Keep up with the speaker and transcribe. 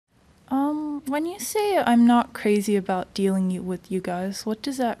When you say I'm not crazy about with you guys, what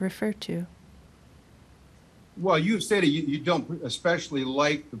does that refer to? Well, you've said you don't especially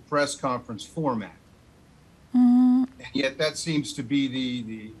like the press conference format. Mm, And yet that seems to be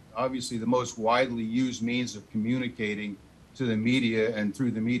the obviously the most widely used means of communicating to the media and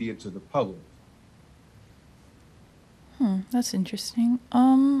through the media to the public. that's interesting.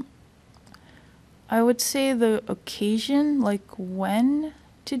 I would say the occasion, like when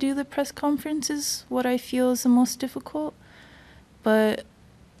to do the press conference, is what I feel is the most difficult. But,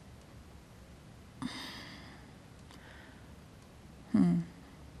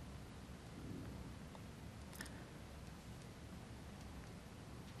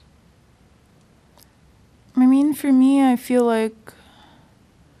 I mean, for me, I feel like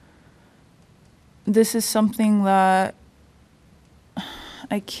this is something that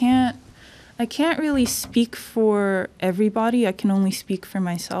I can't I can't really speak for everybody. I can only speak for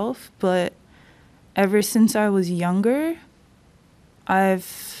myself, but ever since I was younger,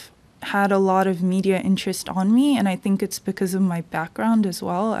 I've had a lot of media interest on me, and I think it's because of my background as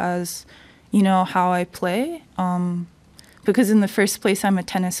well as, how I play. Because in the first place, I'm a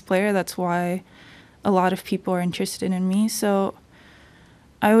tennis player. That's why a lot of people are interested in me. So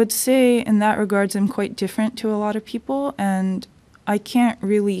I would say in that regards, I'm quite different to a lot of people, and I can't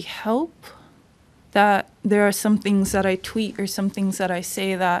really help that there are some things that I tweet or some things that I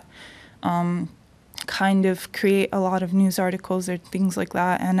say that kind of create a lot of news articles or things like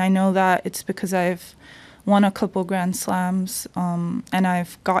that. And I know that it's because I've won a couple Grand Slams, and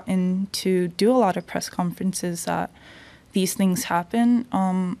I've gotten to do a lot of press conferences that these things happen.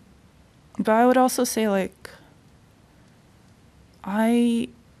 But I would also say, like, I'm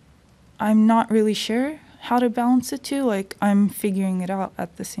not really sure how to balance it too. Like, I'm figuring it out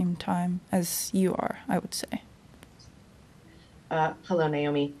at the same time as you are, I would say. Hello,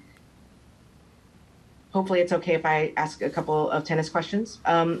 Naomi. Hopefully it's okay if I ask a couple of tennis questions.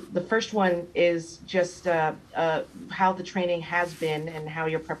 The first one is just how the training has been and how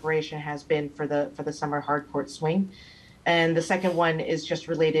your preparation has been for the summer hard court swing. And the second one is just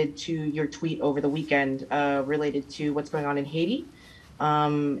related to your tweet over the weekend, related to what's going on in Haiti.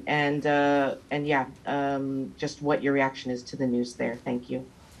 Just what your reaction is to the news there. Thank you.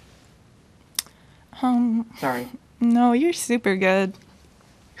 Sorry. No, you're super good.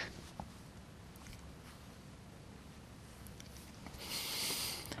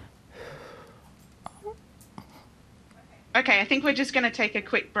 Okay, I think we're just going to take a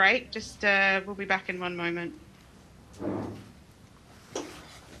quick break. We'll be back in one moment.